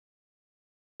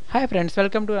Hi friends,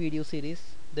 welcome to our video series.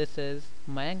 This is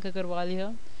Mayank Agarwal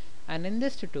here, and in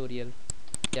this tutorial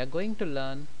we are going to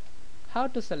learn how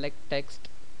to select text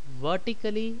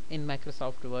vertically in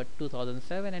Microsoft Word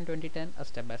 2007 and 2010, a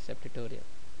step-by-step tutorial.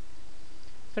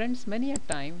 Friends, many a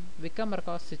time we come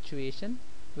across situation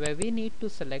where we need to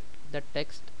select the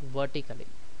text vertically.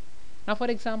 Now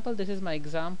for example, this is my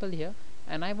example here,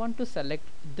 and I want to select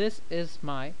this is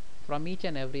my from each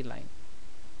and every line.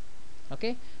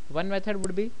 Okay, one method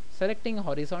would be selecting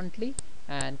horizontally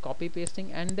and copy pasting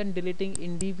and then deleting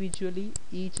individually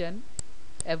each and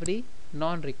every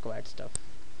non-required stuff.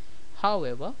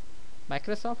 However,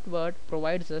 Microsoft Word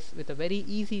provides us with a very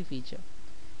easy feature.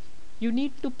 You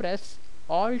need to press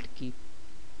alt key,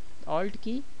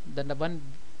 then the one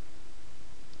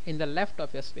in the left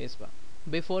of your spacebar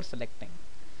before selecting.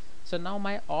 So now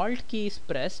my alt key is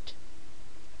pressed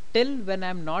till when I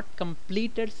am not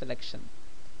completed selection.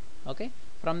 Okay,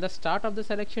 from the start of the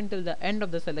selection till the end of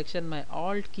the selection, my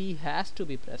alt key has to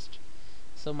be pressed.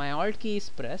 So my alt key is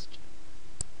pressed.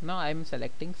 Now I am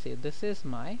selecting, say this is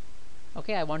my,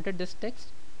 okay, I wanted this text,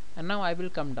 and now I will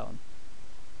come down.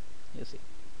 You see,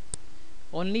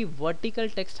 only vertical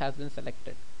text has been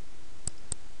selected.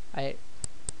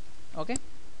 Okay,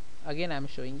 again I am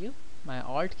showing you, my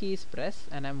alt key is pressed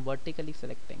and I am vertically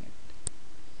selecting it.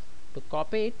 To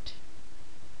copy it,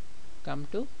 come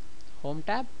to Home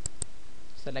tab,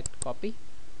 select copy.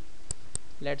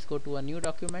 Let's go to a new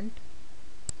document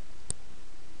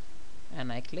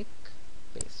and I click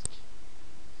paste.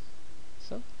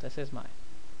 So this is my,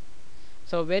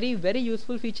 so very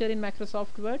useful feature in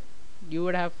Microsoft Word. You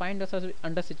would have find us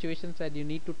under situations where you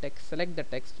need to select the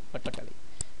text vertically.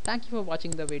 Thank you for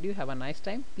watching the video. Have a nice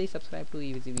time. Please subscribe to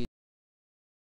EVZ Video.